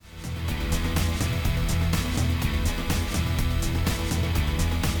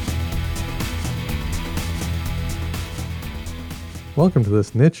Welcome to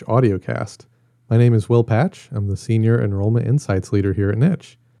this Niche AudioCast. My name is Will Patch. I'm the Senior Enrollment Insights Leader here at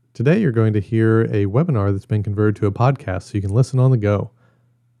Niche. Today you're going to hear a webinar that's been converted to a podcast so you can listen on the go.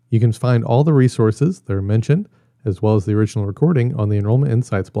 You can find all the resources that are mentioned, as well as the original recording, on the Enrollment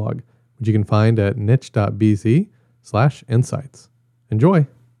Insights blog, which you can find at niche.bz/insights. Enjoy!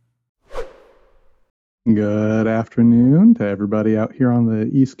 Good afternoon to everybody out here on the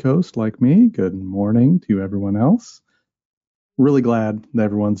East Coast like me. Good morning to everyone else. Really glad that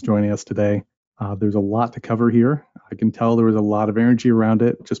everyone's joining us today. There's a lot to cover here. I can tell there was a lot of energy around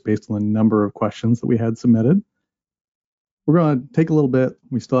it just based on the number of questions that we had submitted. We're going to take a little bit.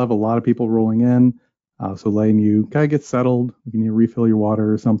 We still have a lot of people rolling in, so letting you kind of get settled. If you need to refill your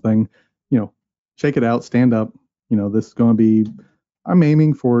water or something, shake it out, stand up. This is going to be, I'm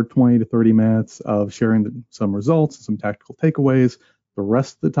aiming for 20 to 30 minutes of sharing some results and some tactical takeaways. The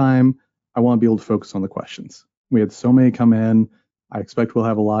rest of the time, I want to be able to focus on the questions. We had so many come in. I expect we'll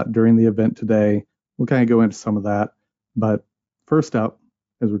have a lot during the event today. We'll kind of go into some of that. But first up,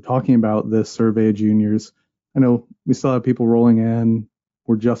 as we're talking about this survey of juniors, I know we still have people rolling in.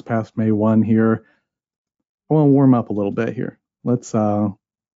 We're just past May 1 here. I want to warm up a little bit here. Let's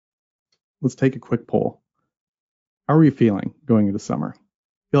take a quick poll. How are you feeling going into summer?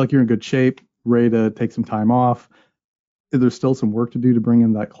 Feel like you're in good shape, ready to take some time off? Is there still some work to do to bring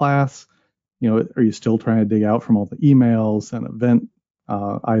in that class? Are you still trying to dig out from all the emails and event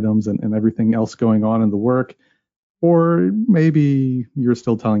items and everything else going on in the work? Or maybe you're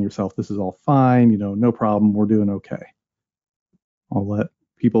still telling yourself this is all fine, no problem, we're doing okay. I'll let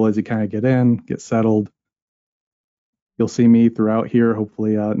people, as you kind of get in, get settled. You'll see me throughout here.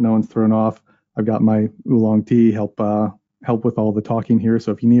 Hopefully no one's thrown off. I've got my oolong tea, help with all the talking here.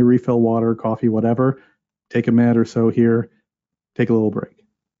 So if you need to refill water, coffee, whatever, take a minute or so here, take a little break.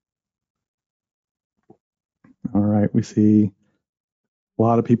 All right, we see a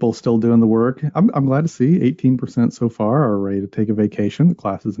lot of people still doing the work. I'm glad to see 18% so far are ready to take a vacation. The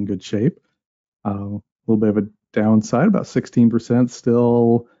class is in good shape. A little bit of a downside, about 16%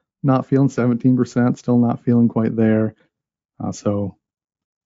 still not feeling, 17% still not feeling quite there. So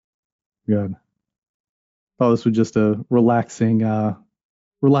good. Thought this was just a relaxing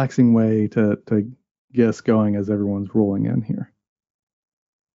way to get us going as everyone's rolling in here.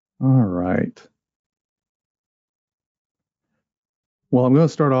 All right. Well, I'm going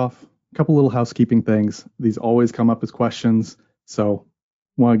to start off a couple little housekeeping things. These always come up as questions, so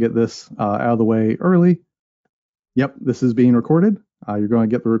want to get this out of the way early. Yep, this is being recorded. You're going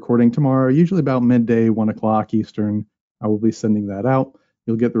to get the recording tomorrow, usually about midday, 1 o'clock Eastern. I will be sending that out.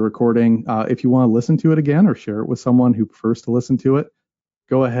 You'll get the recording. If you want to listen to it again or share it with someone who prefers to listen to it,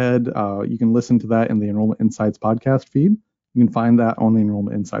 go ahead. You can listen to that in the Enrollment Insights podcast feed. You can find that on the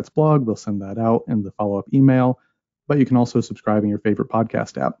Enrollment Insights blog. We'll send that out in the follow-up email. But you can also subscribe in your favorite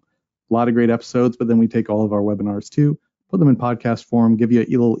podcast app. A lot of great episodes, but then we take all of our webinars too, put them in podcast form, give you a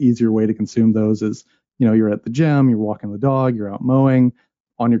little easier way to consume those as, you're at the gym, you're walking the dog, you're out mowing,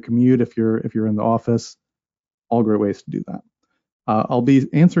 on your commute if you're in the office. All great ways to do that. I'll be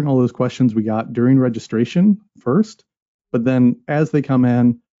answering all those questions we got during registration first, but then as they come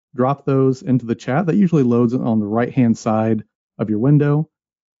in, drop those into the chat. That usually loads on the right-hand side of your window.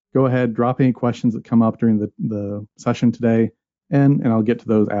 Go ahead, drop any questions that come up during the session today, and I'll get to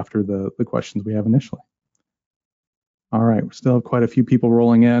those after the questions we have initially. All right, we still have quite a few people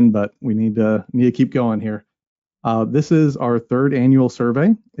rolling in, but we need to keep going here. This is our third annual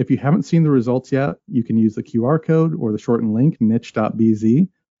survey. If you haven't seen the results yet, you can use the QR code or the shortened link,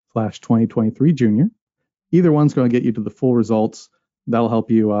 niche.bz/2023 junior. Either one's going to get you to the full results. That'll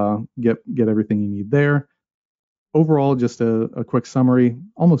help you get everything you need there. Overall, just a quick summary,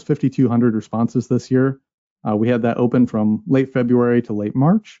 almost 5,200 responses this year. We had that open from late February to late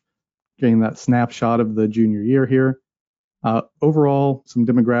March, getting that snapshot of the junior year here. Overall, some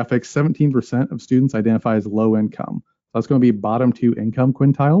demographics, 17% of students identify as low income. So that's going to be bottom 2 income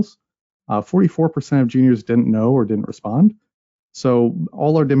quintiles. 44% of juniors didn't know or didn't respond. So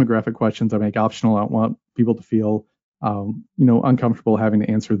all our demographic questions I make optional. I don't want people to feel uncomfortable having to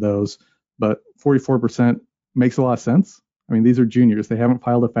answer those, but 44% makes a lot of sense. I mean, these are juniors. They haven't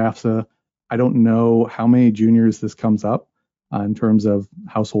filed a FAFSA. I don't know how many juniors this comes up in terms of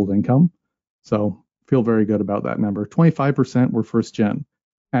household income. So feel very good about that number. 25% were first gen.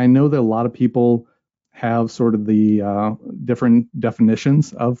 And I know that a lot of people have sort of the different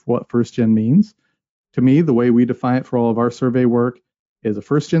definitions of what first gen means. To me, the way we define it for all of our survey work is a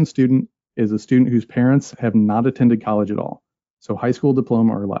first gen student is a student whose parents have not attended college at all. So high school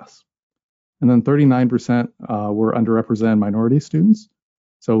diploma or less. And then 39% were underrepresented minority students.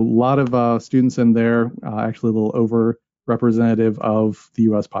 So a lot of students in there, actually a little representative of the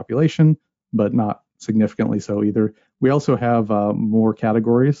US population, but not significantly so either. We also have more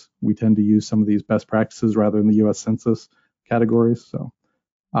categories. We tend to use some of these best practices rather than the US Census categories. So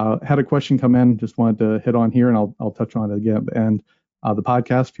had a question come in, just wanted to hit on here, and I'll touch on it again at the end. The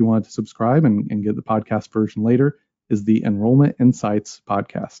podcast, if you wanted to subscribe and get the podcast version later, is the Enrollment Insights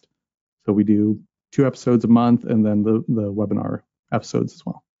Podcast. So we do 2 episodes a month and then the webinar episodes as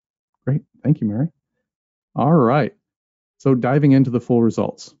well. Great. Thank you, Mary. All right. So diving into the full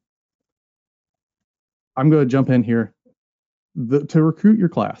results. I'm going to jump in here. To recruit your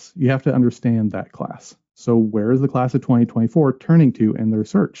class, you have to understand that class. So where is the class of 2024 turning to in their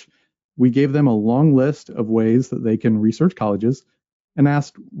search? We gave them a long list of ways that they can research colleges and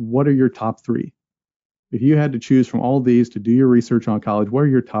asked, what are your top 3? If you had to choose from all these to do your research on college, what are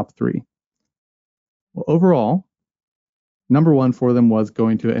your top 3? Well, overall, number 1 for them was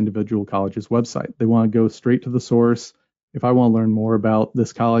going to an individual college's website. They want to go straight to the source. If I want to learn more about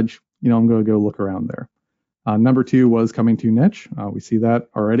this college, I'm going to go look around there. Number 2 was coming to niche. We see that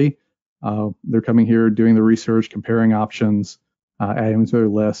already. They're coming here, doing the research, comparing options, adding to their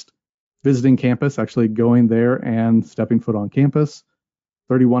list, visiting campus, actually going there and stepping foot on campus.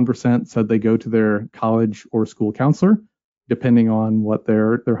 31% said they go to their college or school counselor, depending on what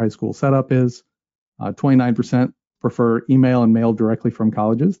their high school setup is. 29% prefer email and mail directly from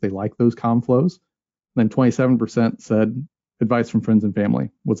colleges. They like those comm flows. Then 27% said advice from friends and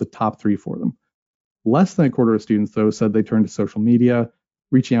family was a top 3 for them. Less than a quarter of students, though, said they turned to social media,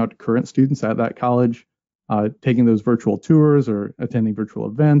 reaching out to current students at that college, taking those virtual tours or attending virtual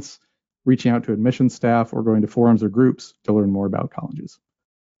events, reaching out to admissions staff, or going to forums or groups to learn more about colleges.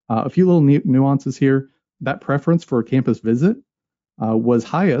 A few little nuances here. That preference for a campus visit was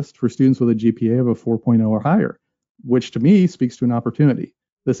highest for students with a GPA of a 4.0 or higher, which to me speaks to an opportunity.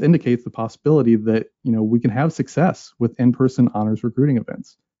 This indicates the possibility that we can have success with in-person honors recruiting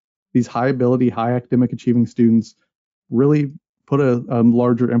events. These high ability, high academic achieving students really put a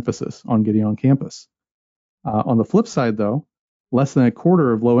larger emphasis on getting on campus. On the flip side, though, less than a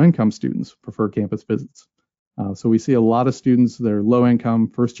quarter of low-income students prefer campus visits. So we see a lot of students that are low-income,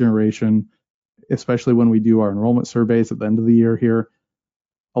 first generation, especially when we do our enrollment surveys at the end of the year here.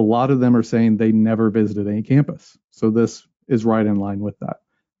 A lot of them are saying they never visited any campus. So this is right in line with that.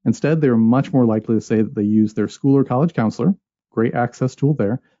 Instead, they're much more likely to say that they use their school or college counselor, great access tool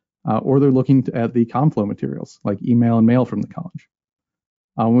there, or they're looking at the CommFlow materials like email and mail from the college.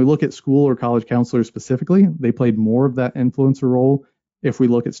 When we look at school or college counselors specifically, they played more of that influencer role. If we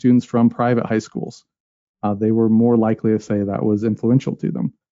look at students from private high schools, they were more likely to say that was influential to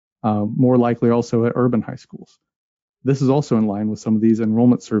them. More likely also at urban high schools. This is also in line with some of these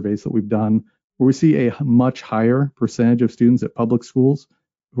enrollment surveys that we've done, where we see a much higher percentage of students at public schools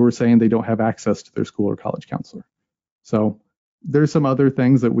who are saying they don't have access to their school or college counselor. So there's some other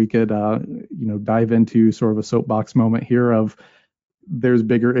things that we could dive into, sort of a soapbox moment here of there's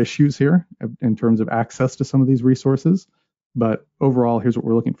bigger issues here in terms of access to some of these resources, but overall, here's what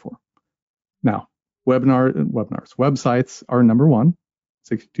we're looking for. Now, websites are number 1.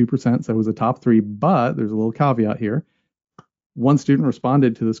 62% said it was a top 3, but there's a little caveat here. One student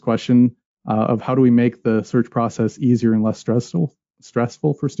responded to this question of how do we make the search process easier and less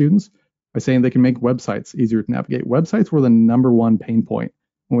stressful for students by saying they can make websites easier to navigate. Websites were the number 1 pain point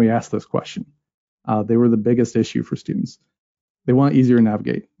when we asked this question. They were the biggest issue for students. They want easier to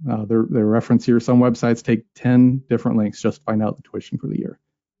navigate. Their reference here, some websites take 10 different links just to find out the tuition for the year,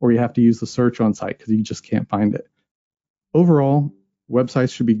 or you have to use the search on site because you just can't find it. Overall,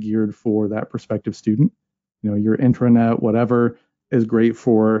 websites should be geared for that prospective student. Your intranet, whatever, is great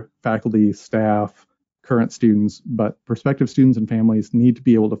for faculty, staff, current students, but prospective students and families need to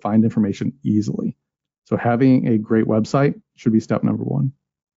be able to find information easily. So having a great website should be step number 1.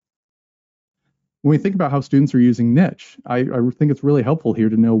 When we think about how students are using niche, I think it's really helpful here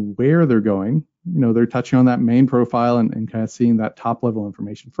to know where they're going. They're touching on that main profile and kind of seeing that top level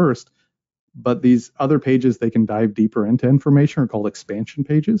information first. But these other pages, they can dive deeper into information, are called expansion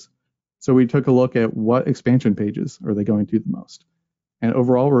pages. So we took a look at what expansion pages are they going to the most. And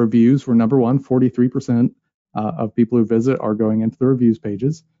overall, reviews were number 1. 43% of people who visit are going into the reviews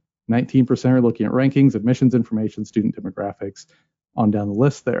pages. 19% are looking at rankings, admissions information, student demographics, on down the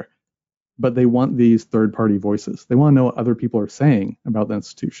list there. But they want these third-party voices. They want to know what other people are saying about the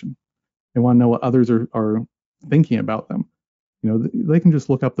institution. They want to know what others are thinking about them. They can just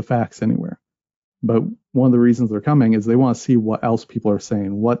look up the facts anywhere. But one of the reasons they're coming is they want to see what else people are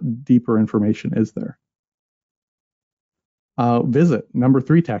saying. What deeper information is there? Visit, number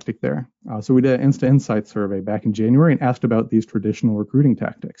 3 tactic there. So we did an Insta Insights survey back in January and asked about these traditional recruiting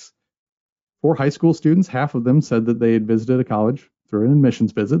tactics. For high school students, half of them said that they had visited a college through an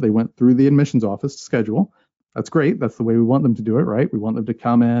admissions visit. They went through the admissions office to schedule. That's great. That's the way we want them to do it, right? We want them to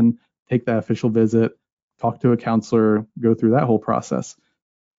come in, take that official visit, talk to a counselor, go through that whole process.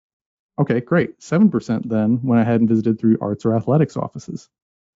 Okay, great. 7% then went ahead and visited through arts or athletics offices.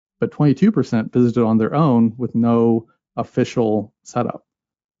 But 22% visited on their own with no official setup.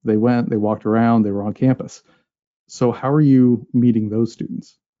 They went, they walked around, they were on campus. So how are you meeting those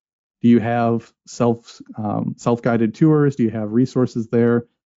students? Do you have self-guided tours? Do you have resources there?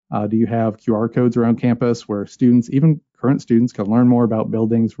 Do you have QR codes around campus where students, even current students, can learn more about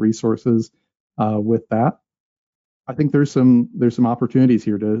buildings, resources with that? I think there's some opportunities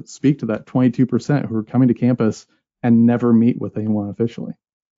here to speak to that 22% who are coming to campus and never meet with anyone officially.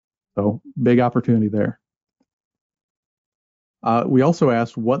 So big opportunity there. We also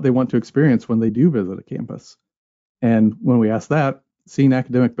asked what they want to experience when they do visit a campus. And when we asked that, seeing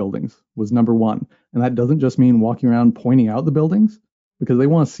academic buildings was number one. And that doesn't just mean walking around pointing out the buildings, because they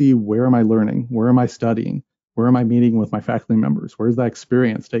want to see, where am I learning? Where am I studying? Where am I meeting with my faculty members? Where's that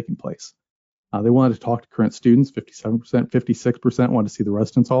experience taking place? They wanted to talk to current students. 57%, 56% wanted to see the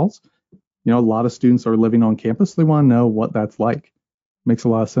residence halls. A lot of students are living on campus. They want to know what that's like. Makes a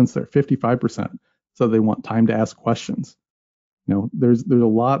lot of sense there. 55%. So they want time to ask questions. There's a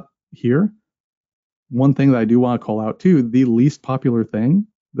lot here. One thing that I do want to call out too, the least popular thing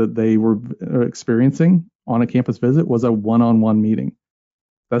that they were experiencing on a campus visit was a one-on-one meeting.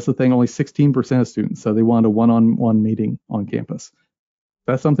 That's the thing, only 16% of students said they wanted a one-on-one meeting on campus.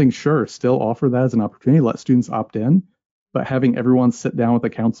 That's something, sure, still offer that as an opportunity, let students opt in, but having everyone sit down with a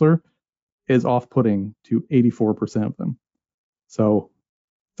counselor is off-putting to 84% of them. So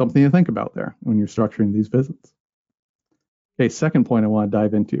something to think about there when you're structuring these visits. Okay, second point I want to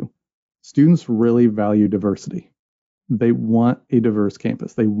dive into. Students really value diversity. They want a diverse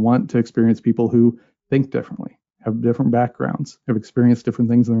campus. They want to experience people who think differently, have different backgrounds, have experienced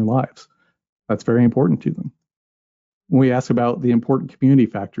different things in their lives. That's very important to them. When we ask about the important community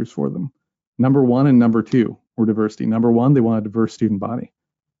factors for them, number one and number two were diversity. Number one, they want a diverse student body.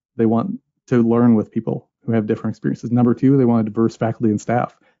 They want to learn with people who have different experiences. Number two, they want a diverse faculty and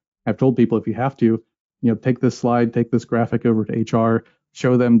staff. I've told people, if you have to, take this slide, take this graphic over to HR,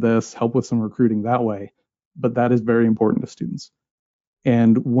 show them this, help with some recruiting that way. But that is very important to students.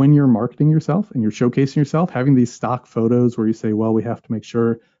 And when you're marketing yourself and you're showcasing yourself, having these stock photos where you say, well, we have to make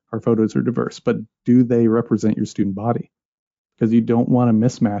sure our photos are diverse, but do they represent your student body? Because you don't want a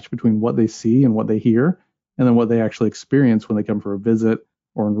mismatch between what they see and what they hear, and then what they actually experience when they come for a visit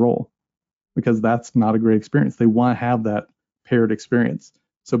or enroll, because that's not a great experience. They want to have that paired experience.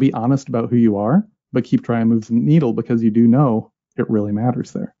 So be honest about who you are, but keep trying to move the needle, because you do know it really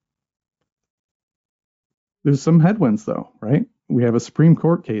matters there. There's some headwinds though, right? We have a Supreme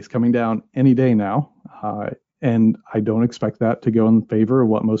Court case coming down any day now, and I don't expect that to go in favor of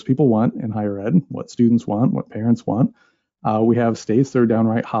what most people want in higher ed, what students want, what parents want. We have states that are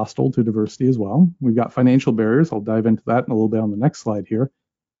downright hostile to diversity as well. We've got financial barriers. I'll dive into that in a little bit on the next slide here.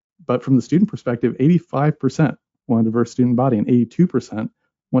 But from the student perspective, 85% want a diverse student body and 82%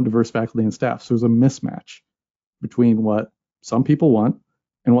 want diverse faculty and staff. So there's a mismatch between what some people want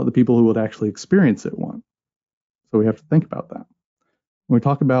and what the people who would actually experience it want. So we have to think about that. When we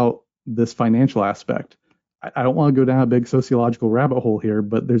talk about this financial aspect, I don't want to go down a big sociological rabbit hole here,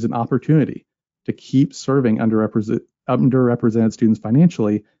 but there's an opportunity to keep serving underrepresented students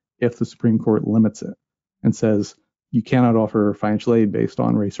financially if the Supreme Court limits it and says you cannot offer financial aid based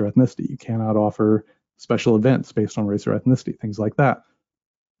on race or ethnicity. You cannot offer special events based on race or ethnicity, things like that.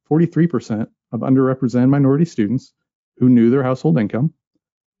 43% of underrepresented minority students who knew their household income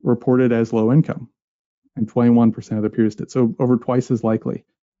reported as low income, and 21% of their peers did. So over twice as likely.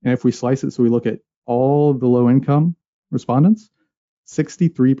 And if we slice it, so we look at all of the low income respondents,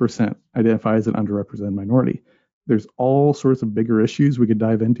 63% identify as an underrepresented minority. There's all sorts of bigger issues we could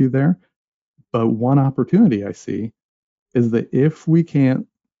dive into there. But one opportunity I see is that if we can't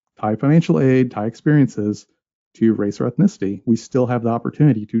tie financial aid, tie experiences to race or ethnicity, we still have the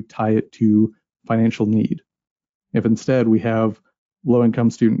opportunity to tie it to financial need. If instead we have low-income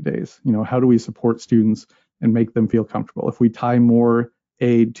student days, how do we support students and make them feel comfortable? If we tie more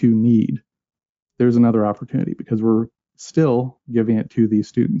aid to need, there's another opportunity, because we're still giving it to these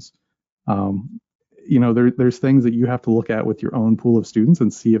students. There's things that you have to look at with your own pool of students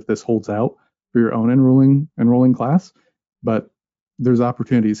and see if this holds out for your own enrolling class. But there's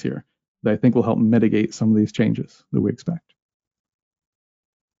opportunities here that I think will help mitigate some of these changes that we expect.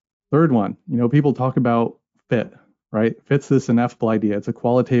 Third one, people talk about fit, right? Fit's this ineffable idea. It's a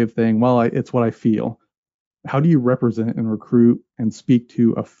qualitative thing. Well, it's what I feel. How do you represent and recruit and speak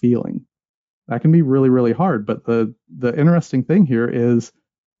to a feeling? That can be really, really hard. But the interesting thing here is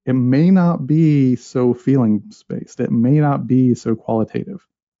it may not be so feelings based. It may not be so qualitative.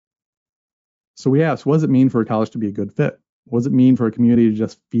 So we asked, what does it mean for a college to be a good fit? What does it mean for a community to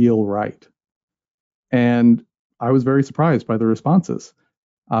just feel right? And I was very surprised by the responses.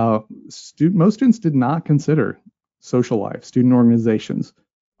 Most students did not consider social life, student organizations,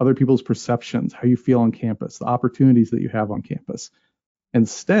 other people's perceptions, how you feel on campus, the opportunities that you have on campus.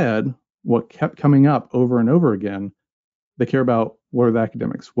 Instead, what kept coming up over and over again, they care about what are the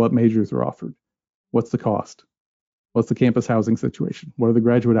academics, what majors are offered, what's the cost, what's the campus housing situation, what are the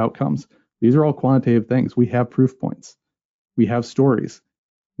graduate outcomes. These are all quantitative things. We have proof points. We have stories.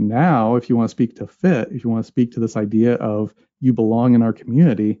 Now, if you want to speak to fit, if you want to speak to this idea of you belong in our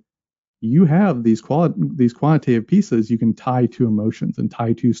community, you have these quantitative pieces you can tie to emotions and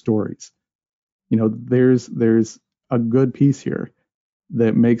tie to stories. There's a good piece here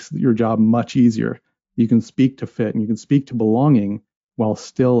that makes your job much easier. You can speak to fit and you can speak to belonging while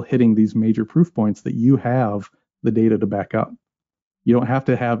still hitting these major proof points that you have the data to back up. You don't have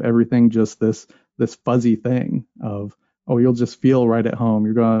to have everything just this fuzzy thing of, oh, you'll just feel right at home.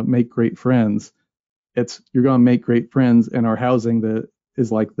 You're going to make great friends. You're going to make great friends in our housing that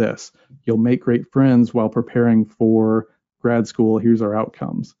is like this. You'll make great friends while preparing for grad school. Here's our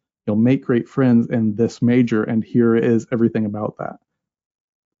outcomes. You'll make great friends in this major, and here is everything about that.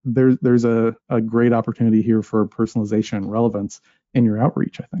 There's a great opportunity here for personalization and relevance in your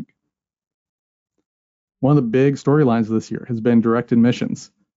outreach, I think. One of the big storylines of this year has been direct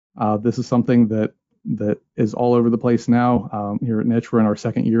admissions. This is something that is all over the place now. Here at Niche, we're in our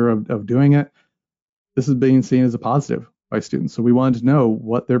second year of doing it. This is being seen as a positive by students. So we wanted to know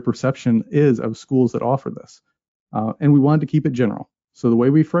what their perception is of schools that offer this. And we wanted to keep it general. So the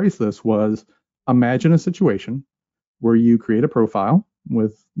way we phrased this was, imagine a situation where you create a profile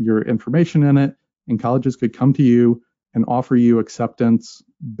with your information in it, and colleges could come to you and offer you acceptance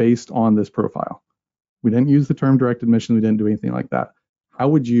based on this profile. We didn't use the term direct admission. We didn't do anything like that. How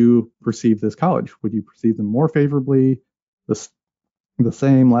would you perceive this college? Would you perceive them more favorably, the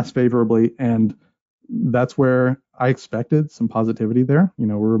same, less favorably? And that's where I expected some positivity there.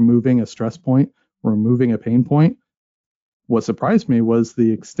 We're removing a stress point, we're removing a pain point. What surprised me was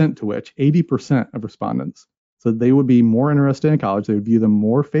the extent to which 80% of respondents said they would be more interested in college, they would view them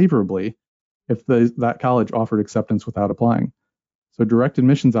more favorably if that college offered acceptance without applying. So direct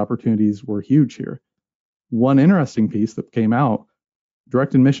admissions opportunities were huge here. One interesting piece that came out,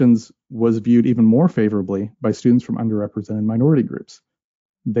 direct admissions was viewed even more favorably by students from underrepresented minority groups.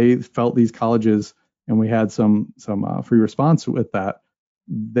 They felt these colleges, and we had some free response with that,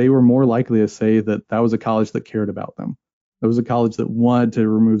 they were more likely to say that was a college that cared about them. That was a college that wanted to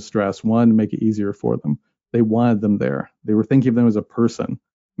remove stress, wanted to make it easier for them. They wanted them there. They were thinking of them as a person,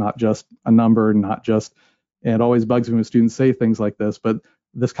 not just a number, not just, and it always bugs me when students say things like this, but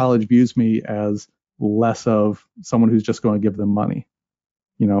this college views me as less of someone who's just going to give them money.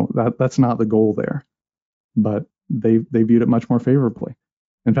 That's not the goal there, but they viewed it much more favorably.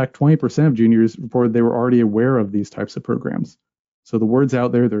 In fact, 20% of juniors reported they were already aware of these types of programs. So the word's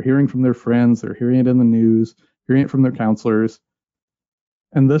out there, they're hearing from their friends, they're hearing it in the news, hearing it from their counselors.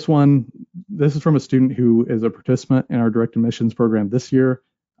 And this is from a student who is a participant in our direct admissions program this year.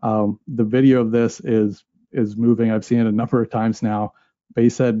 The video of this is moving. I've seen it a number of times now. But he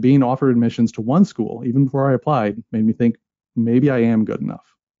said, being offered admissions to one school, even before I applied, made me think, maybe I am good enough.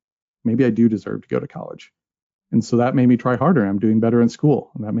 Maybe I do deserve to go to college. And so that made me try harder. I'm doing better in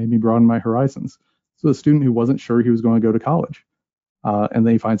school. And that made me broaden my horizons. So a student who wasn't sure he was going to go to college. And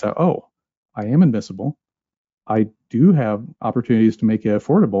then he finds out, oh, I am admissible. I do have opportunities to make it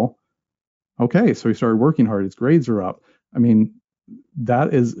affordable. Okay, so he started working hard. His grades are up. I mean,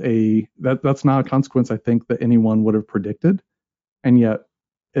 that's not a consequence I think that anyone would have predicted. And yet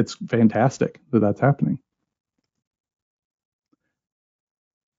it's fantastic that that's happening.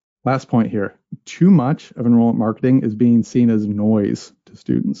 Last point here, too much of enrollment marketing is being seen as noise to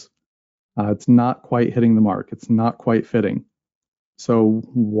students. It's not quite hitting the mark. It's not quite fitting. So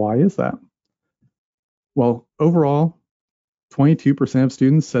why is that? Well, overall, 22% of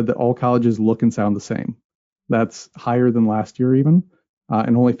students said that all colleges look and sound the same. That's higher than last year even.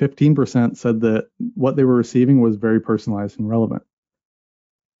 And only 15% said that what they were receiving was very personalized and relevant.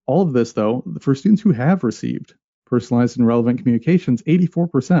 All of this, though, for students who have received personalized and relevant communications,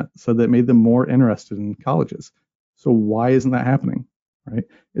 84% said that made them more interested in colleges. So why isn't that happening, right?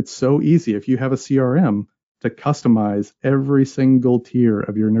 It's so easy if you have a CRM to customize every single tier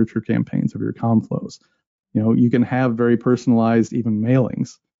of your nurture campaigns, of your comm flows. You can have very personalized even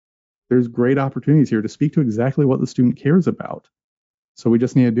mailings. There's great opportunities here to speak to exactly what the student cares about. So we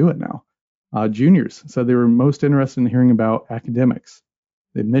just need to do it now. Juniors said they were most interested in hearing about academics,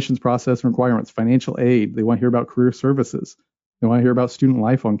 the admissions process and requirements, financial aid. They want to hear about career services. They want to hear about student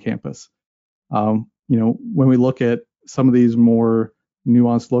life on campus. When we look at some of these more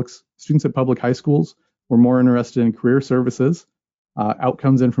nuanced looks, students at public high schools were more interested in career services,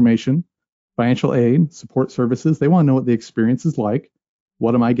 outcomes information, financial aid, support services. They want to know what the experience is like.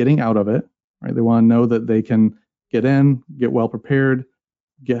 What am I getting out of it? Right? They want to know that they can get in, get well prepared,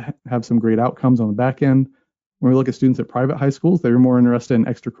 have some great outcomes on the back end. When we look at students at private high schools, they were more interested in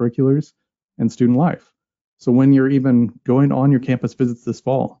extracurriculars and student life. So when you're even going on your campus visits this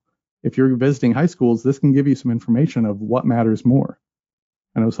fall, if you're visiting high schools, this can give you some information of what matters more.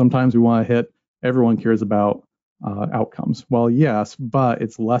 I know sometimes we want to hit everyone cares about outcomes. Well, yes, but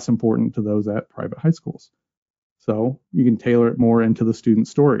it's less important to those at private high schools. So you can tailor it more into the student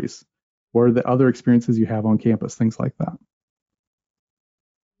stories. What are the other experiences you have on campus? Things like that.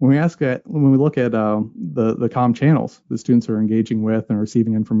 When we look at the comm channels the students are engaging with and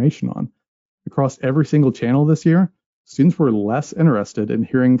receiving information on, across every single channel this year, students were less interested in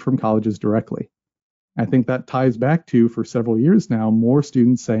hearing from colleges directly. I think that ties back to, for several years now, more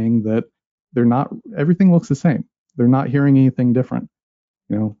students saying that everything looks the same. They're not hearing anything different.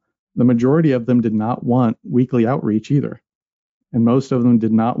 The majority of them did not want weekly outreach either. And most of them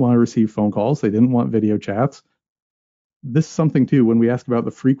did not want to receive phone calls. They didn't want video chats. This is something too, when we ask about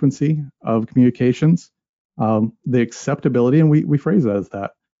the frequency of communications, the acceptability, and we phrase it as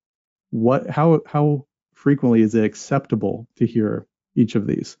that. How frequently is it acceptable to hear each of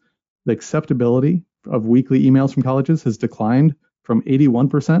these? The acceptability of weekly emails from colleges has declined from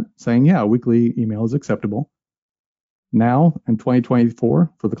 81% saying, yeah, a weekly email is acceptable. Now, in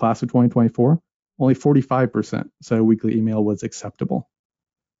 2024, for the class of 2024, only 45% said a weekly email was acceptable.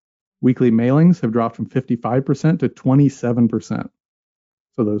 Weekly mailings have dropped from 55% to 27%.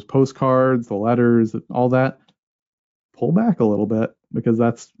 So those postcards, the letters, all that, pull back a little bit, because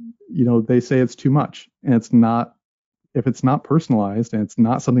that's, they say it's too much. And it's not, if it's not personalized and it's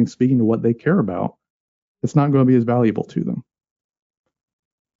not something speaking to what they care about, it's not going to be as valuable to them.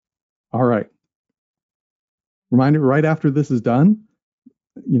 All right. Reminder, right after this is done,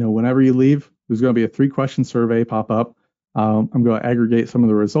 whenever you leave, there's going to be a 3-question survey pop up. I'm going to aggregate some of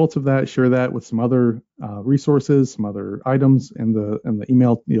the results of that, share that with some other resources, some other items in the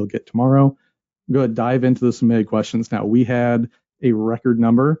email you'll get tomorrow. I'm going to dive into the submitted questions. Now, we had a record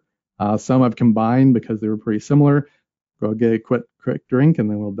number. Some I've combined because they were pretty similar. Go get a quick drink, and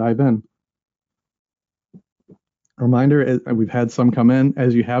then we'll dive in. A reminder, we've had some come in.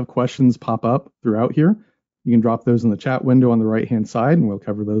 As you have questions pop up throughout here, you can drop those in the chat window on the right-hand side, and we'll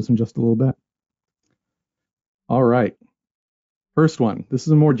cover those in just a little bit. All right. First one, this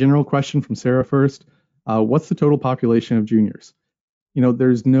is a more general question from Sarah first. What's the total population of juniors?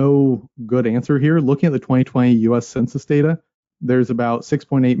 There's no good answer here. Looking at the 2020 US Census data, there's about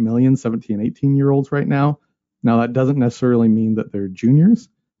 6.8 million 17 and 18-year-olds right now. Now, that doesn't necessarily mean that they're juniors,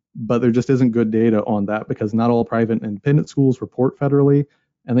 but there just isn't good data on that because not all private and independent schools report federally.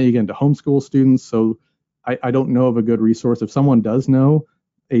 And then you get into homeschool students. So I don't know of a good resource. If someone does know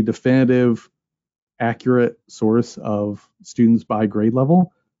a definitive, accurate source of students by grade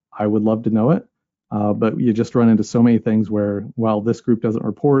level, I would love to know it. But you just run into so many things where, well, this group doesn't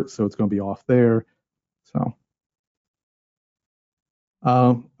report, so it's going to be off there. So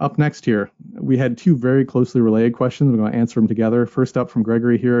up next here, we had 2 very closely related questions. We're going to answer them together. First up from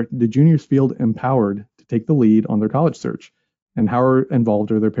Gregory here, did juniors feel empowered to take the lead on their college search? And how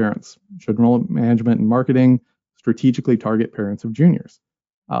involved are their parents? Should enrollment management and marketing strategically target parents of juniors?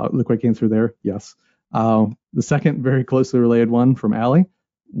 The quick answer there, yes. The second very closely related one from Allie,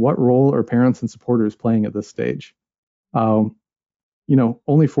 what role are parents and supporters playing at this stage? Only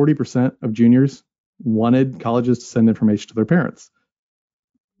 40% of juniors wanted colleges to send information to their parents.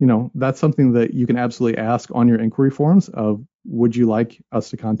 That's something that you can absolutely ask on your inquiry forms of, would you like us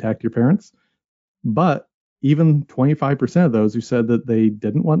to contact your parents? But even 25% of those who said that they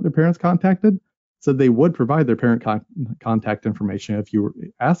didn't want their parents contacted said they would provide their parent contact information if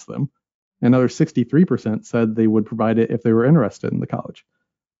you asked them. Another 63% said they would provide it if they were interested in the college.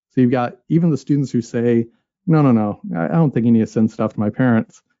 So you've got even the students who say, no, I don't think you need to send stuff to my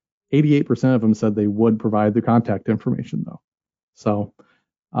parents. 88% of them said they would provide the contact information though. So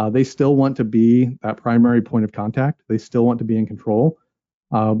they still want to be that primary point of contact. They still want to be in control.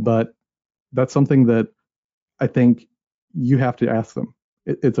 But that's something that I think you have to ask them.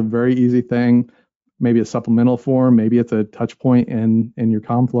 It's a very easy thing. Maybe a supplemental form, maybe it's a touch point in your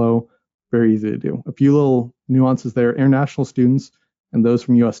ComFlow. Very easy to do. A few little nuances there. International students and those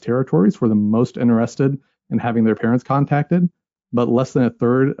from U.S. territories were the most interested in having their parents contacted. but less than a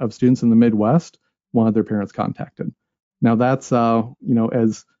third of students in the Midwest wanted their parents contacted. Now that's,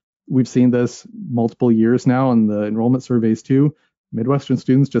 as we've seen this multiple years now in the enrollment surveys too, Midwestern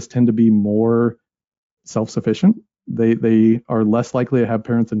students just tend to be more self-sufficient. They are less likely to have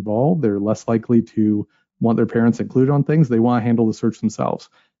parents involved. They're less likely to want their parents included on things. They want to handle the search themselves.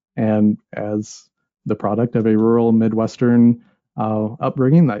 And as the product of a rural Midwestern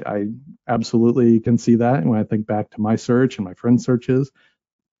upbringing, I absolutely can see that. And when I think back to my search and my friends' searches,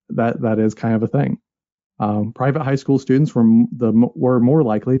 that is kind of a thing. Private high school students were more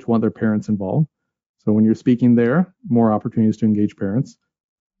likely to want their parents involved. So when you're speaking there, more opportunities to engage parents.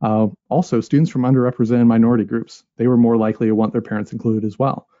 Also, students from underrepresented minority groups, they were more likely to want their parents included as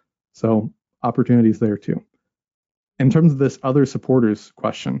well. So opportunities there too. In terms of this other supporters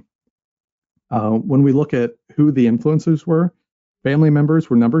question, when we look at who the influencers were, family members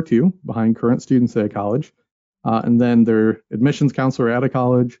were number 2 behind current students at a college, and then their admissions counselor at a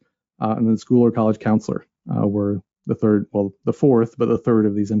college, and then school or college counselor were the fourth, but the third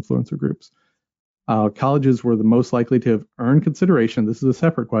of these influencer groups. Colleges were the most likely to have earned consideration. This is a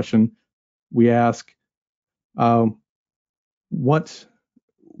separate question. We ask, what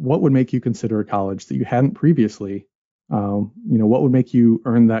would make you consider a college that you hadn't previously? What would make you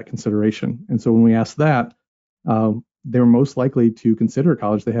earn that consideration? And so when we ask that, they were most likely to consider a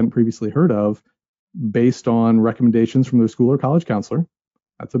college they hadn't previously heard of based on recommendations from their school or college counselor.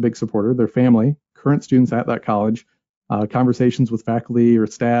 That's a big supporter. Their family, current students at that college, conversations with faculty or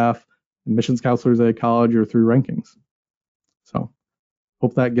staff, admissions counselors at a college, or through rankings. So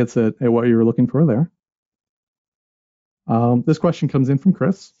hope that gets at what you were looking for there. This question comes in from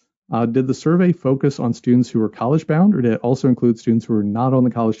Chris. Did the survey focus on students who were college bound, or did it also include students who were not on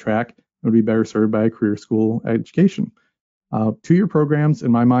the college track and would be better served by a career school education? 2-year programs,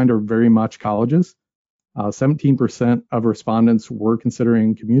 in my mind, are very much colleges. 17% of respondents were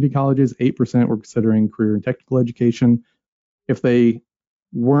considering community colleges, 8% were considering career and technical education. If they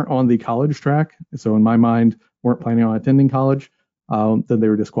weren't on the college track, so in my mind, weren't planning on attending college, then they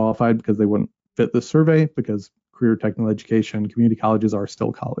were disqualified because they wouldn't fit the survey, because career technical education, community colleges are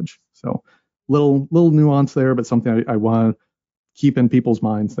still college. So little nuance there, but something I want to keep in people's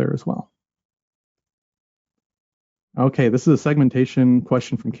minds there as well. Okay, this is a segmentation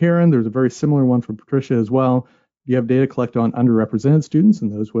question from Karen. There's a very similar one from Patricia as well. Do you have data collected on underrepresented students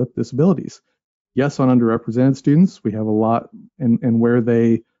and those with disabilities? Yes, on underrepresented students, we have a lot, and where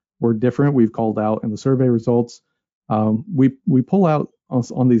they were different, we've called out in the survey results. We pull out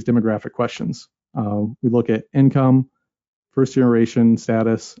on these demographic questions. We look at income, first generation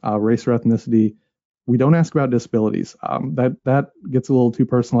status, race or ethnicity. We don't ask about disabilities. That gets a little too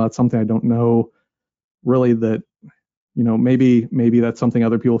personal. That's something I don't know really that, maybe that's something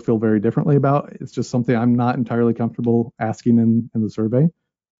other people feel very differently about. It's just something I'm not entirely comfortable asking in the survey.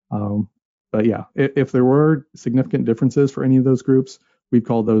 But yeah, if there were significant differences for any of those groups, we've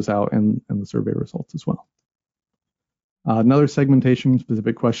called those out in the survey results as well. Another segmentation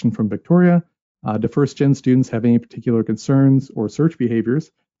specific question from Victoria. Do first gen students have any particular concerns or search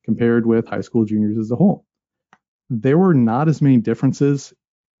behaviors compared with high school juniors as a whole? There were not as many differences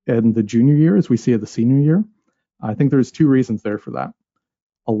in the junior year as we see at the senior year. I think there's 2 reasons there for that.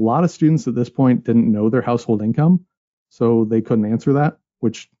 A lot of students at this point didn't know their household income, so they couldn't answer that,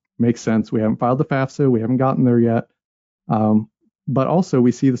 which makes sense. We haven't filed the FAFSA, we haven't gotten there yet. But also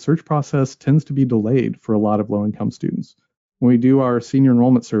we see the search process tends to be delayed for a lot of low-income students. When we do our senior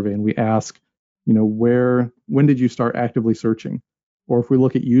enrollment survey and we ask, when did you start actively searching? Or if we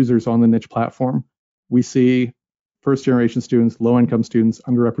look at users on the niche platform, we see first generation students, low-income students,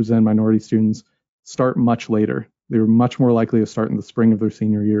 underrepresented minority students start much later. They were much more likely to start in the spring of their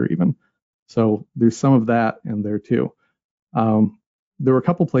senior year even. So there's some of that in there too. There were a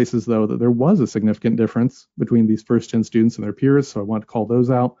couple places, though, that there was a significant difference between these first-gen students and their peers, so I want to call those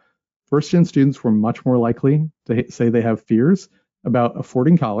out. First-gen students were much more likely to say they have fears about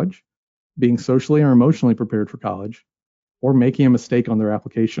affording college, being socially or emotionally prepared for college, or making a mistake on their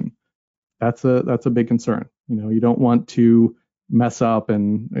application. That's a big concern. You don't want to mess up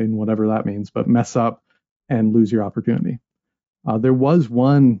and whatever that means, but mess up and lose your opportunity. There was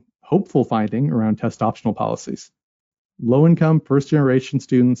one hopeful finding around test optional policies. Low-income first-generation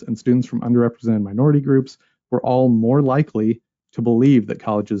students and students from underrepresented minority groups were all more likely to believe that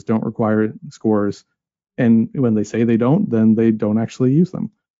colleges don't require scores, and when they say they don't, then they don't actually use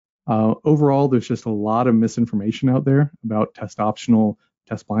them. Overall, there's just a lot of misinformation out there about test optional,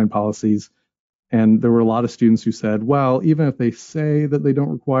 test blind policies, and there were a lot of students who said, well, even if they say that they don't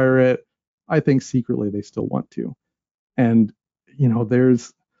require it, I think secretly they still want to. And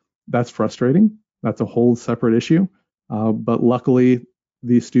that's frustrating. That's a whole separate issue. But luckily,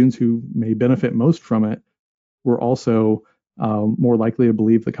 the students who may benefit most from it were also more likely to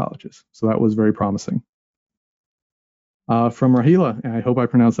believe the colleges. So that was very promising. From Rahila, and I hope I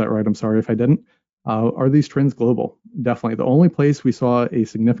pronounced that right. I'm sorry if I didn't. Are these trends global? Definitely. The only place we saw a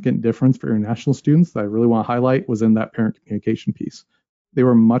significant difference for international students that I really want to highlight was in that parent communication piece. They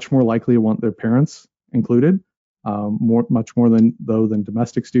were much more likely to want their parents included, much more than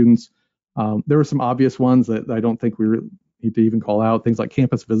domestic students. There were some obvious ones that I don't think we really need to even call out. Things like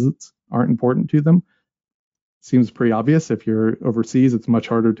campus visits aren't important to them. Seems pretty obvious. If you're overseas, it's much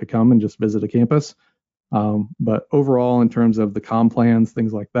harder to come and just visit a campus. But overall, in terms of the comm plans,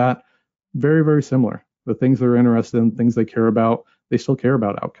 things like that, very, very similar. The things they're interested in, things they care about, they still care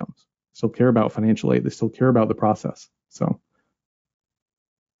about outcomes, still care about financial aid, they still care about the process. So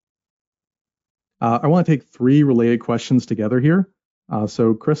I want to take 3 related questions together here.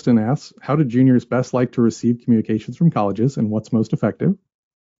 So Kristen asks, how do juniors best like to receive communications from colleges and what's most effective?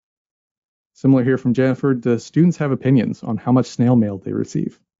 Similar here from Jennifer, do students have opinions on how much snail mail they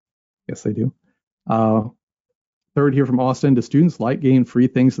receive? Yes, they do. Third here from Austin, do students like getting free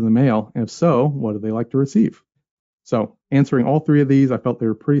things in the mail? And if so, what do they like to receive? So answering all 3 of these, I felt they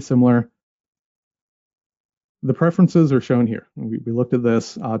were pretty similar. The preferences are shown here. We looked at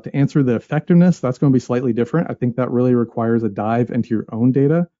this. To answer the effectiveness, that's going to be slightly different. I think that really requires a dive into your own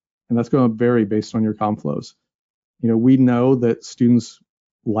data, and that's going to vary based on your comm flows. We know that students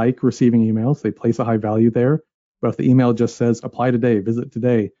like receiving emails. They place a high value there. But if the email just says, apply today, visit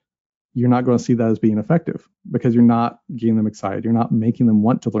today, you're not going to see that as being effective because you're not getting them excited. You're not making them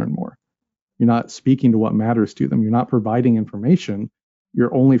want to learn more. You're not speaking to what matters to them. You're not providing information.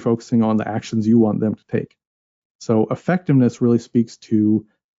 You're only focusing on the actions you want them to take. So effectiveness really speaks to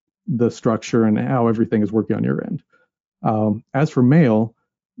the structure and how everything is working on your end. As for mail,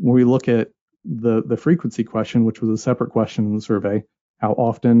 when we look at the frequency question, which was a separate question in the survey, how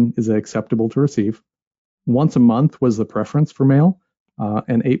often is it acceptable to receive? Once a month was the preference for mail.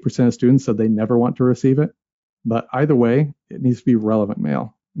 And 8% of students said they never want to receive it. But either way, it needs to be relevant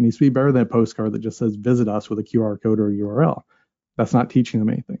mail. It needs to be better than a postcard that just says visit us with a QR code or a URL. That's not teaching them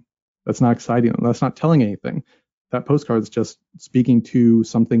anything. That's not exciting them. That's not telling anything. That postcard is just speaking to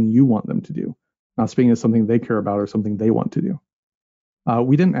something you want them to do, not speaking to something they care about or something they want to do.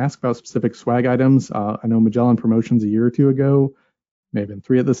 We didn't ask about specific swag items. I know Magellan Promotions a year or 2 ago, maybe been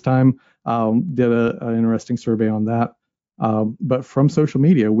 3 at this time, did an interesting survey on that. But from social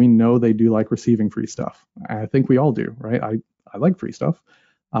media, we know they do like receiving free stuff. I think we all do, right? I like free stuff.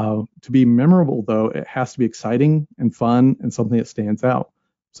 To be memorable, though, it has to be exciting and fun and something that stands out.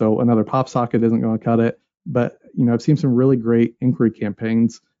 So another pop socket isn't going to cut it. But I've seen some really great inquiry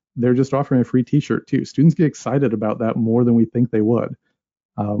campaigns. They're just offering a free T-shirt too. Students get excited about that more than we think they would.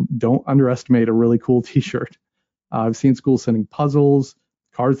 Don't underestimate a really cool T-shirt. I've seen schools sending puzzles,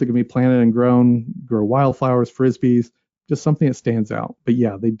 cards that can be planted and grow wildflowers, frisbees. Just something that stands out. But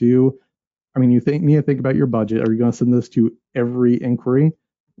yeah, they do. I mean, need to think about your budget. Are you going to send this to every inquiry,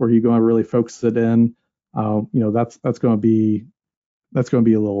 or are you going to really focus it in? That's going to be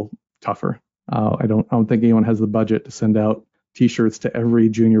a little tougher. I don't think anyone has the budget to send out T-shirts to every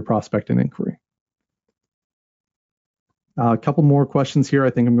junior prospect and inquiry. A couple more questions here.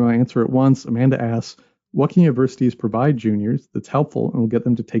 I think I'm going to answer at once. Amanda asks, what can universities provide juniors that's helpful and will get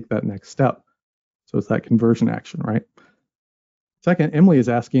them to take that next step? So it's that conversion action, right? Second, Emily is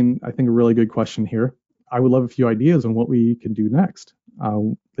asking, I think, a really good question here. I would love a few ideas on what we can do next.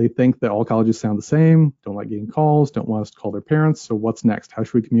 They think that all colleges sound the same, don't like getting calls, don't want us to call their parents. So what's next? How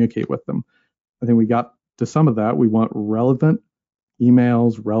should we communicate with them? I think we got to some of that. We want relevant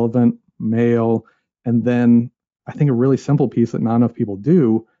emails, relevant mail, and then I think a really simple piece that not enough people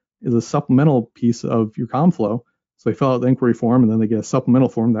do is a supplemental piece of your comm flow. So they fill out the inquiry form and then they get a supplemental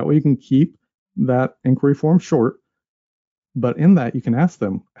form. That way you can keep that inquiry form short. But in that, you can ask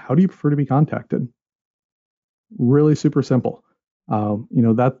them, how do you prefer to be contacted? Really super simple.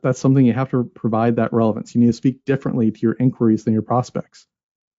 That's something you have to provide that relevance. You need to speak differently to your inquiries than your prospects.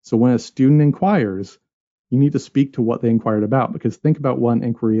 So when a student inquires, you need to speak to what they inquired about, because think about what an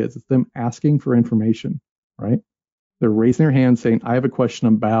inquiry is. It's them asking for information, right? They're raising their hand saying, I have a question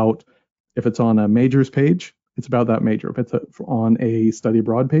about, if it's on a majors page, it's about that major. If it's on a study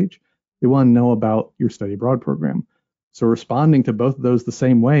abroad page, they want to know about your study abroad program. So responding to both of those the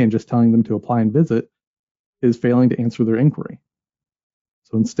same way and just telling them to apply and visit is failing to answer their inquiry.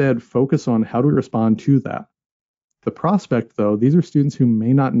 So instead, focus on how do we respond to that. The prospect, though, these are students who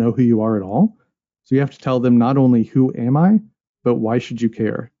may not know who you are at all. So you have to tell them not only who am I, but why should you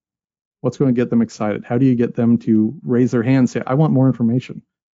care? What's going to get them excited? How do you get them to raise their hand and say, I want more information.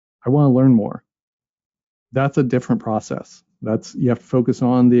 I want to learn more. That's a different process. You have to focus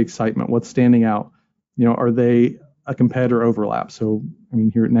on the excitement, what's standing out. Are they a competitor overlap? So, I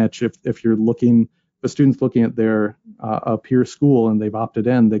mean, here at Niche, if the student's looking at their a peer school and they've opted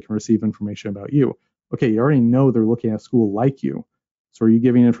in, they can receive information about you. Okay, you already know they're looking at a school like you. So are you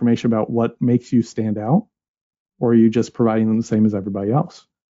giving information about what makes you stand out, or are you just providing them the same as everybody else?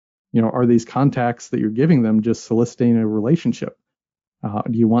 Are these contacts that you're giving them just soliciting a relationship?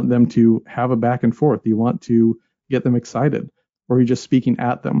 Do you want them to have a back and forth? Do you want to get them excited? Or are you just speaking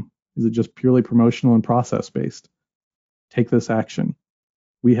at them? Is it just purely promotional and process based? Take this action.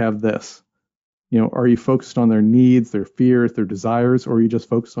 We have this. Are you focused on their needs, their fears, their desires, or are you just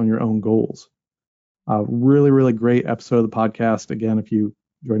focused on your own goals? Really, really great episode of the podcast. Again, if you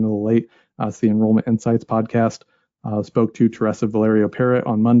joined a little late, it's the Enrollment Insights Podcast. Spoke to Teresa Valerio Parrott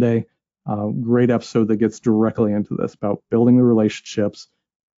on Monday. Great episode that gets directly into this about building the relationships,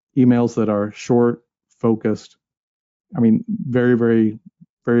 emails that are short, focused. I mean, very, very,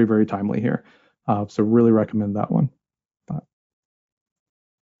 very, very timely here. So really recommend that one.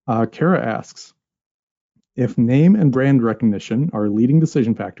 Kara asks, if name and brand recognition are leading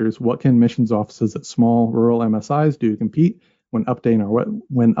decision factors, what can admissions offices at small rural MSIs do to compete when updating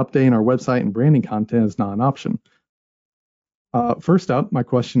our website and branding content is not an option? First up, my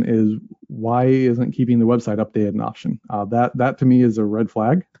question is, why isn't keeping the website updated an option? That to me is a red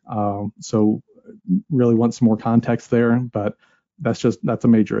flag. So really want some more context there, but that's a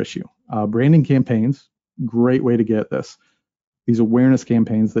major issue. Branding campaigns, great way to get this. These awareness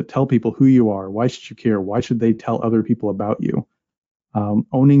campaigns that tell people who you are, why should you care, why should they tell other people about you?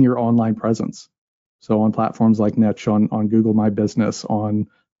 Owning your online presence. So on platforms like Niche, on Google My Business, on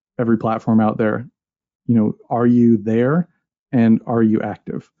every platform out there, are you there and are you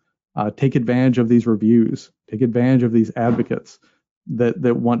active? Take advantage of these reviews. Take advantage of these advocates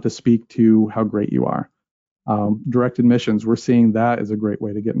that want to speak to how great you are. Direct admissions, we're seeing that as a great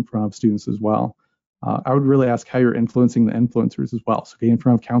way to get in front of students as well. I would really ask how you're influencing the influencers as well. So get in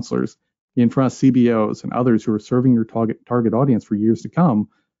front of counselors, get in front of CBOs and others who are serving your target audience for years to come.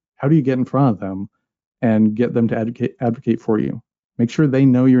 How do you get in front of them and get them to advocate for you? Make sure they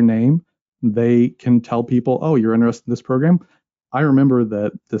know your name. They can tell people, oh, you're interested in this program. I remember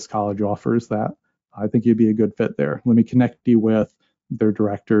that this college offers that. I think you'd be a good fit there. Let me connect you with their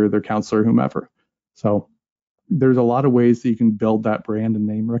director, their counselor, whomever. So there's a lot of ways that you can build that brand and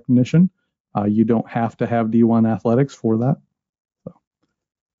name recognition. You don't have to have D1 athletics for that.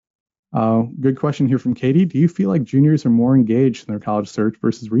 So, good question here from Katie. Do you feel like juniors are more engaged in their college search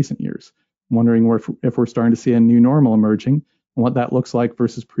versus recent years? I'm wondering if we're starting to see a new normal emerging and what that looks like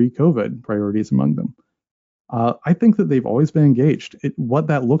versus pre-COVID priorities among them. I think that they've always been engaged. What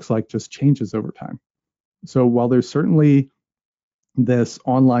that looks like just changes over time. So while there's certainly this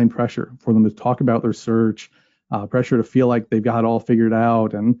online pressure for them to talk about their search, pressure to feel like they've got it all figured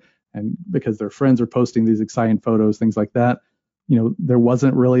out, and because their friends are posting these exciting photos, things like that, there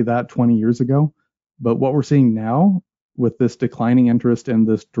wasn't really that 20 years ago. But what we're seeing now with this declining interest in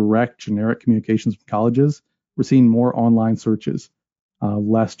this direct generic communications from colleges, we're seeing more online searches,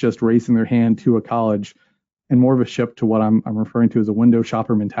 less just raising their hand to a college, and more of a shift to what I'm referring to as a window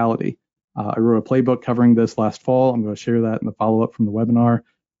shopper mentality. I wrote a playbook covering this last fall. I'm going to share that in the follow-up from the webinar.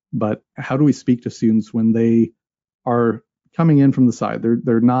 But how do we speak to students when they are coming in from the side?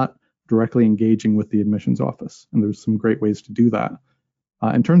 They're not directly engaging with the admissions office, and there's some great ways to do that.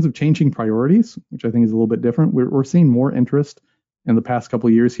 In terms of changing priorities, which I think is a little bit different, we're seeing more interest in the past couple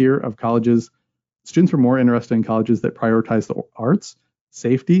of years here of colleges. Students are more interested in colleges that prioritize the arts,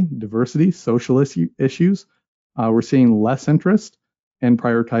 safety, diversity, social issues. We're seeing less interest in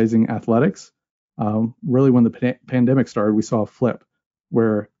prioritizing athletics. Really, when the pandemic started, we saw a flip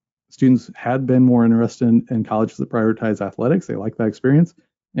where students had been more interested in colleges that prioritize athletics. They liked that experience,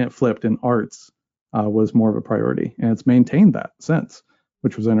 and it flipped, and arts was more of a priority. And it's maintained that since,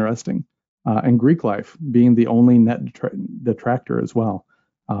 which was interesting. And Greek life being the only net detractor as well.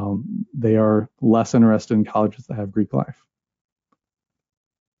 They are less interested in colleges that have Greek life.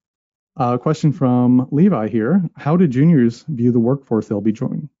 Question from Levi here. How do juniors view the workforce they'll be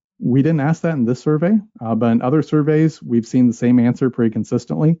joining? We didn't ask that in this survey, but in other surveys, we've seen the same answer pretty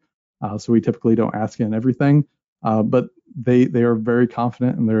consistently. So we typically don't ask it in everything, but they are very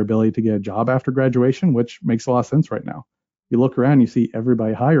confident in their ability to get a job after graduation, which makes a lot of sense right now. You look around, you see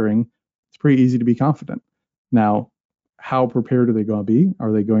everybody hiring. It's pretty easy to be confident. Now, how prepared are they going to be?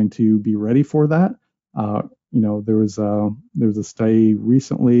 Are they going to be ready for that? There was a study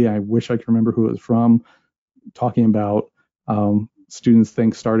recently, I wish I could remember who it was from, talking about students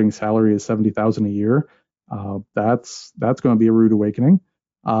think starting salary is $70,000 a year. That's going to be a rude awakening.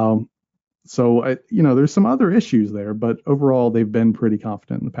 So there's some other issues there, but overall they've been pretty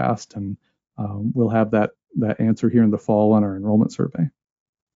confident in the past, and we'll have that answer here in the fall on our enrollment survey.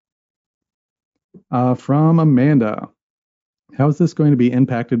 From Amanda, how is this going to be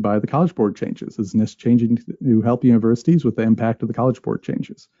impacted by the College Board changes? Is NIST changing to help universities with the impact of the College Board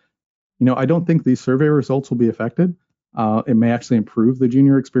changes? I don't think these survey results will be affected. It may actually improve the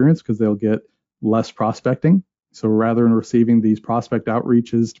junior experience because they'll get less prospecting. So rather than receiving these prospect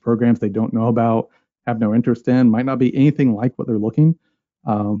outreaches to programs they don't know about, have no interest in, might not be anything like what they're looking,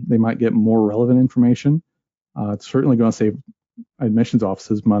 they might get more relevant information. It's certainly going to save admissions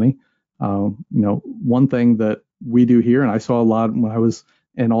offices money. One thing that we do here, and I saw a lot when I was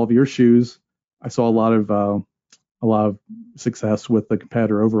in all of your shoes, I saw a lot of success with the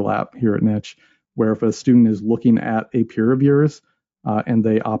competitor overlap here at Niche, where if a student is looking at a peer of yours and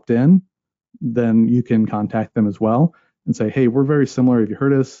they opt in, then you can contact them as well and say, hey, we're very similar. Have you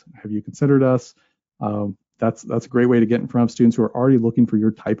heard us? Have you considered us? That's a great way to get in front of students who are already looking for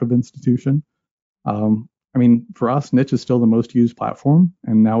your type of institution. For us, Niche is still the most used platform,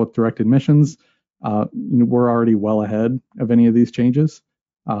 and now with direct admissions, we're already well ahead of any of these changes.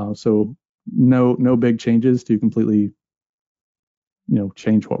 So no big changes to completely,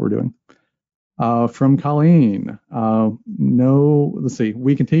 change what we're doing. From Colleen, let's see.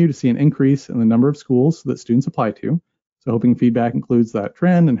 We continue to see an increase in the number of schools that students apply to. So hoping feedback includes that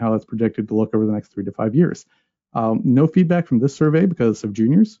trend and how that's projected to look over the next 3 to 5 years. No feedback from this survey because of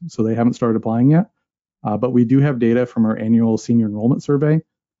juniors, so they haven't started applying yet. But we do have data from our annual senior enrollment survey.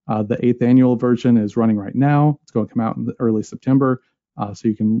 The 8th annual version is running right now. It's going to come out in early September, so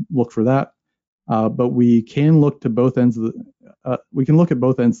you can look for that. But we can look to both ends of we can look at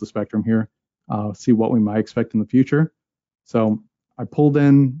both ends of the spectrum here, see what we might expect in the future. So I pulled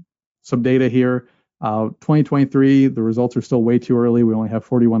in some data here. 2023, the results are still way too early. We only have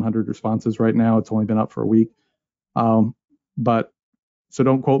 4,100 responses right now. It's only been up for a week. But so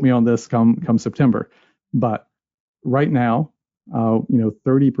don't quote me on this come September. But right now,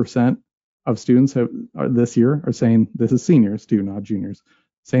 30% of students this year are saying, this is seniors too, not juniors,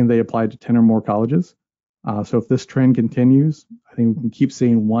 saying they applied to 10 or more colleges. So if this trend continues, I think we can keep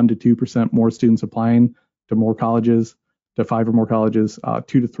seeing 1 to 2% more students applying to more colleges, to 5 or more colleges,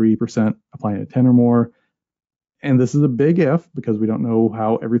 2 to 3% applying to 10 or more. And this is a big if because we don't know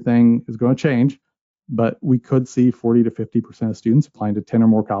how everything is going to change, but we could see 40 to 50% of students applying to 10 or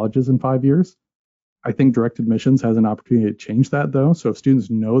more colleges in 5 years. I think direct admissions has an opportunity to change that though. So if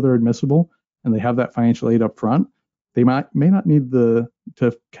students know they're admissible and they have that financial aid up front, they may not need to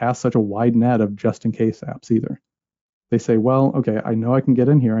cast such a wide net of just in case apps either. They say, well, okay, I know I can get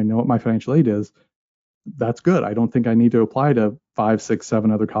in here. I know what my financial aid is. That's good. I don't think I need to apply to 5, 6, 7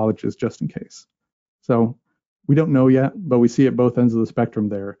 other colleges just in case. So we don't know yet, but we see at both ends of the spectrum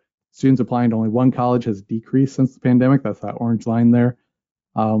there. Students applying to only one college has decreased since the pandemic. That's that orange line there.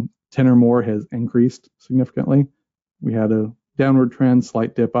 10 or more has increased significantly. We had a downward trend,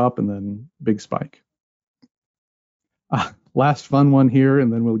 slight dip up, and then big spike. Last fun one here,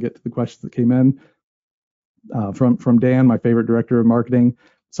 and then we'll get to the questions that came in from Dan, my favorite director of marketing.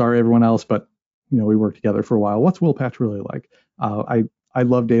 Sorry, everyone else, but we worked together for a while. What's Will Patch really like? I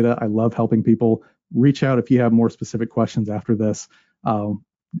love data. I love helping people. Reach out if you have more specific questions after this.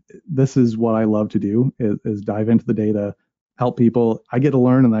 This is what I love to do: is dive into the data, help people. I get to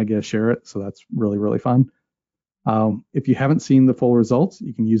learn and I get to share it, so that's really, really fun. If you haven't seen the full results,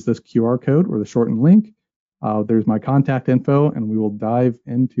 you can use this QR code or the shortened link. There's my contact info, and we will dive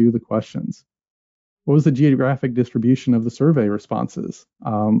into the questions. What was the geographic distribution of the survey responses?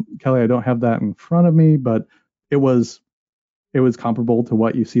 Kelly, I don't have that in front of me, but it was comparable to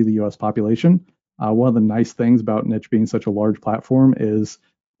what you see the U.S. population. One of the nice things about Niche being such a large platform is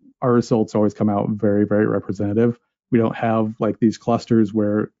our results always come out very, very representative. We don't have like these clusters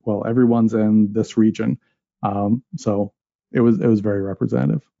where, well, everyone's in this region. So it was very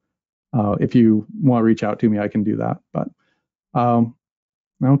representative. If you want to reach out to me, I can do that. But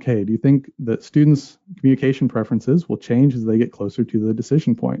okay, do you think that students' communication preferences will change as they get closer to the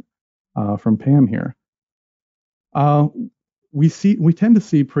decision point? From Pam here. We tend to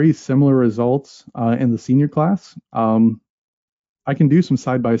see pretty similar results in the senior class. I can do some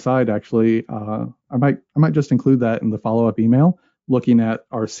side by side actually. I might just include that in the follow-up email, looking at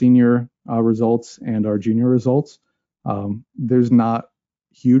our senior results and our junior results. There's not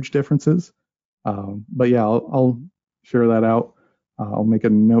huge differences, but yeah, I'll share that out. I'll make a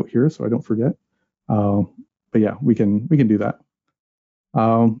note here so I don't forget. But yeah, we can do that.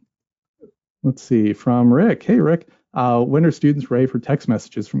 Let's see, from Rick. Hey Rick, when are students ready for text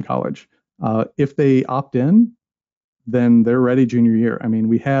messages from college? If they opt in, then they're ready junior year. I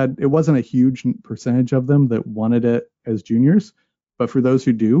mean, it wasn't a huge percentage of them that wanted it as juniors, but for those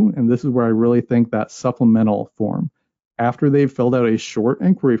who do, and this is where I really think that supplemental form, after they've filled out a short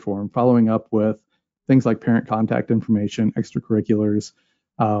inquiry form, following up with things like parent contact information, extracurriculars,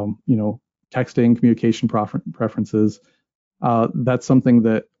 texting, communication preferences, that's something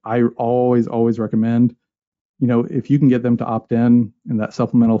that I always recommend. If you can get them to opt in that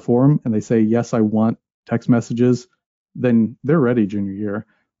supplemental form and they say, yes, I want text messages, then they're ready junior year.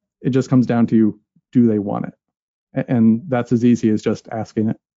 It just comes down to, do they want it? And that's as easy as just asking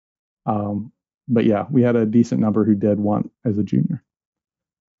it. But yeah, we had a decent number who did want as a junior.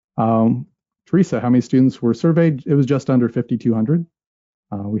 Teresa, how many students were surveyed? It was just under 5,200.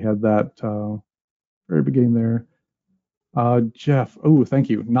 We had that very beginning there. Jeff, thank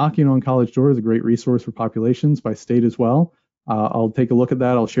you. Knocking on College Door is a great resource for populations by state as well. I'll take a look at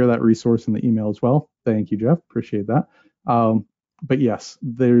that. I'll share that resource in the email as well. Thank you, Jeff. Appreciate that. But yes,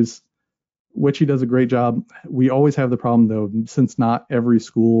 Witchy does a great job. We always have the problem, though, since not every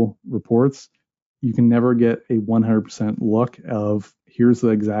school reports, you can never get a 100% look of here's the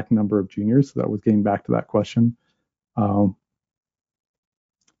exact number of juniors. So that was getting back to that question.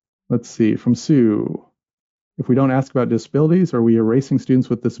 Let's see, from Sue. If we don't ask about disabilities, are we erasing students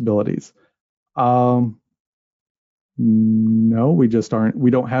with disabilities? No, we just aren't.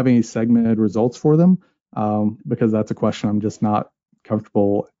 We don't have any segmented results for them because that's a question I'm just not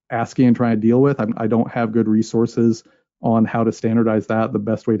comfortable asking and trying to deal with. I don't have good resources on how to standardize that, the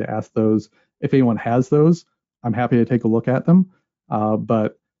best way to ask those. If anyone has those, I'm happy to take a look at them.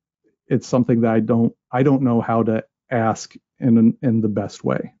 But it's something that I don't know how to ask in the best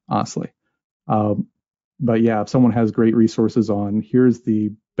way, honestly. But yeah, if someone has great resources on here's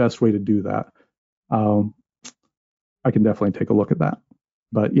the best way to do that, I can definitely take a look at that.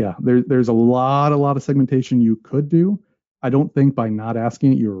 But yeah, there's a lot of segmentation you could do. I don't think by not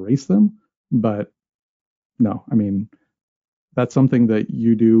asking it, you erase them. But no, I mean, that's something that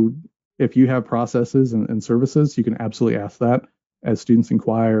you do. If you have processes and services, you can absolutely ask that as students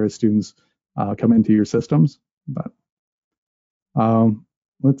inquire, as students come into your systems. But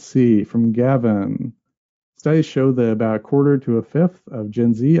let's see, from Gavin. Studies show that about a quarter to a fifth of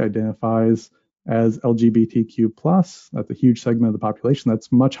Gen Z identifies as LGBTQ+. That's a huge segment of the population.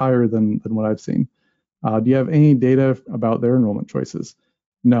 That's much higher than what I've seen. Do you have any data about their enrollment choices?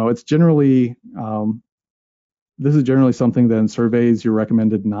 No, it's generally, this is generally something that in surveys you're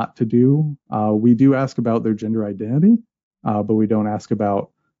recommended not to do. We do ask about their gender identity, but we don't ask about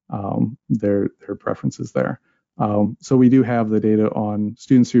their preferences there. So we do have the data on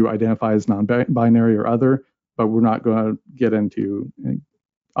students who identify as non-binary or other, but we're not going to get into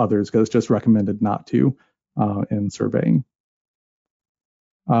others because it's just recommended not to in surveying.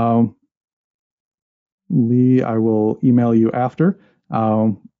 Lee, I will email you after.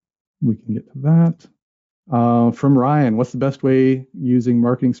 We can get to that. From Ryan, what's the best way using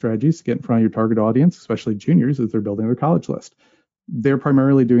marketing strategies to get in front of your target audience, especially juniors as they're building their college list? They're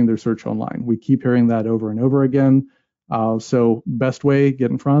primarily doing their search online. We keep hearing that over and over again. So best way, get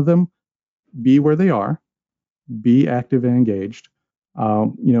in front of them, be where they are, be active and engaged.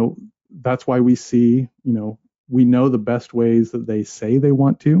 That's why we see, we know the best ways that they say they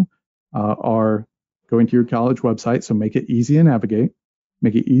want to are going to your college website. So make it easy to navigate,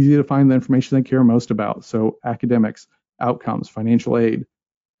 make it easy to find the information they care most about. So academics, outcomes, financial aid,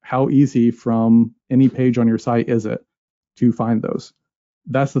 how easy from any page on your site is it to find those?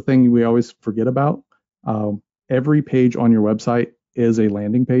 That's the thing we always forget about. Every page on your website is a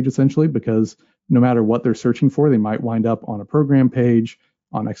landing page essentially, because no matter what they're searching for, they might wind up on a program page,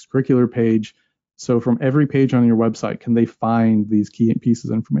 on extracurricular page. So from every page on your website, can they find these key pieces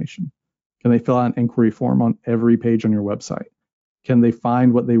of information? Can they fill out an inquiry form on every page on your website? Can they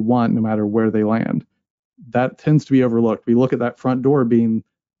find what they want no matter where they land? That tends to be overlooked. We look at that front door being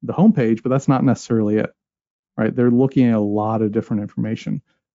the homepage, but that's not necessarily it, right? They're looking at a lot of different information.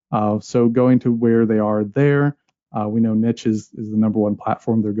 So going to where they are there, we know Niche is the #1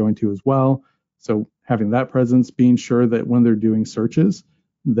 platform they're going to as well. So having that presence, being sure that when they're doing searches,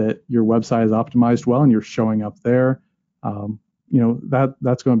 that your website is optimized well and you're showing up there.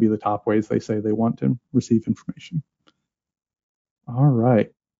 That's going to be the top ways they say they want to receive information. All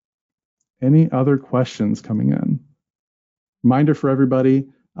right. Any other questions coming in? Reminder for everybody,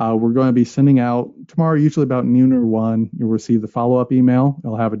 we're going to be sending out tomorrow, usually about noon or 1, you'll receive the follow-up email.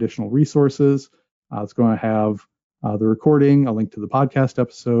 It'll have additional resources. It's going to have the recording, a link to the podcast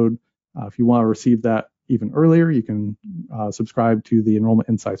episode. If you want to receive that even earlier, you can subscribe to the Enrollment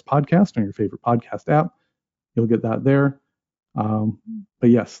Insights Podcast on your favorite podcast app. You'll get that there. But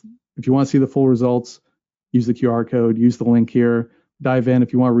yes, if you want to see the full results, use the QR code, use the link here, dive in.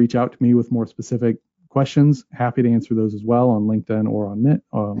 If you want to reach out to me with more specific questions, happy to answer those as well on LinkedIn or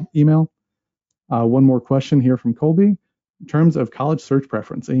on email. One more question here from Colby. In terms of college search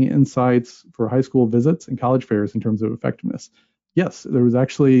preference, any insights for high school visits and college fairs in terms of effectiveness? Yes, there was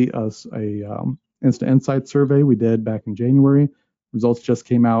actually a Instant Insights survey we did back in January. Results just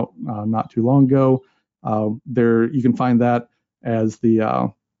came out not too long ago. There, you can find that as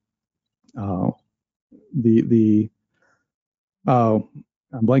I'm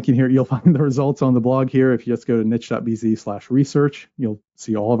blanking here. You'll find the results on the blog here. If you just go to niche.bz/research, you'll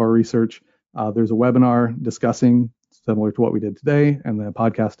see all of our research. There's a webinar discussing similar to what we did today, and then a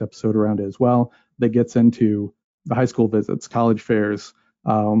podcast episode around it as well that gets into the high school visits, college fairs,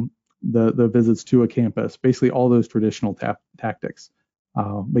 the visits to a campus, basically all those traditional tactics.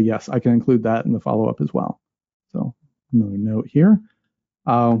 But yes, I can include that in the follow-up as well. So another note here.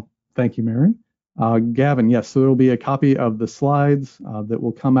 Thank you, Mary. Gavin, yes, so there will be a copy of the slides that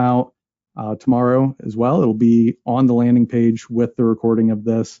will come out tomorrow as well. It'll be on the landing page with the recording of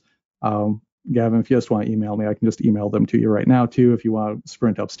this. Gavin, if you just want to email me, I can just email them to you right now too if you want to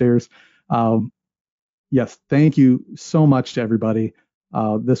sprint upstairs. Yes, thank you so much to everybody.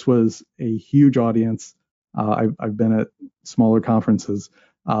 This was a huge audience. I've been at smaller conferences,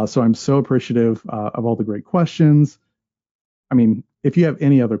 so I'm so appreciative of all the great questions. I mean, if you have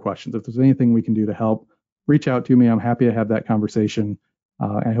any other questions, if there's anything we can do to help, reach out to me. I'm happy to have that conversation.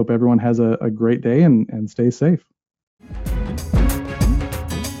 I hope everyone has a great day and stay safe.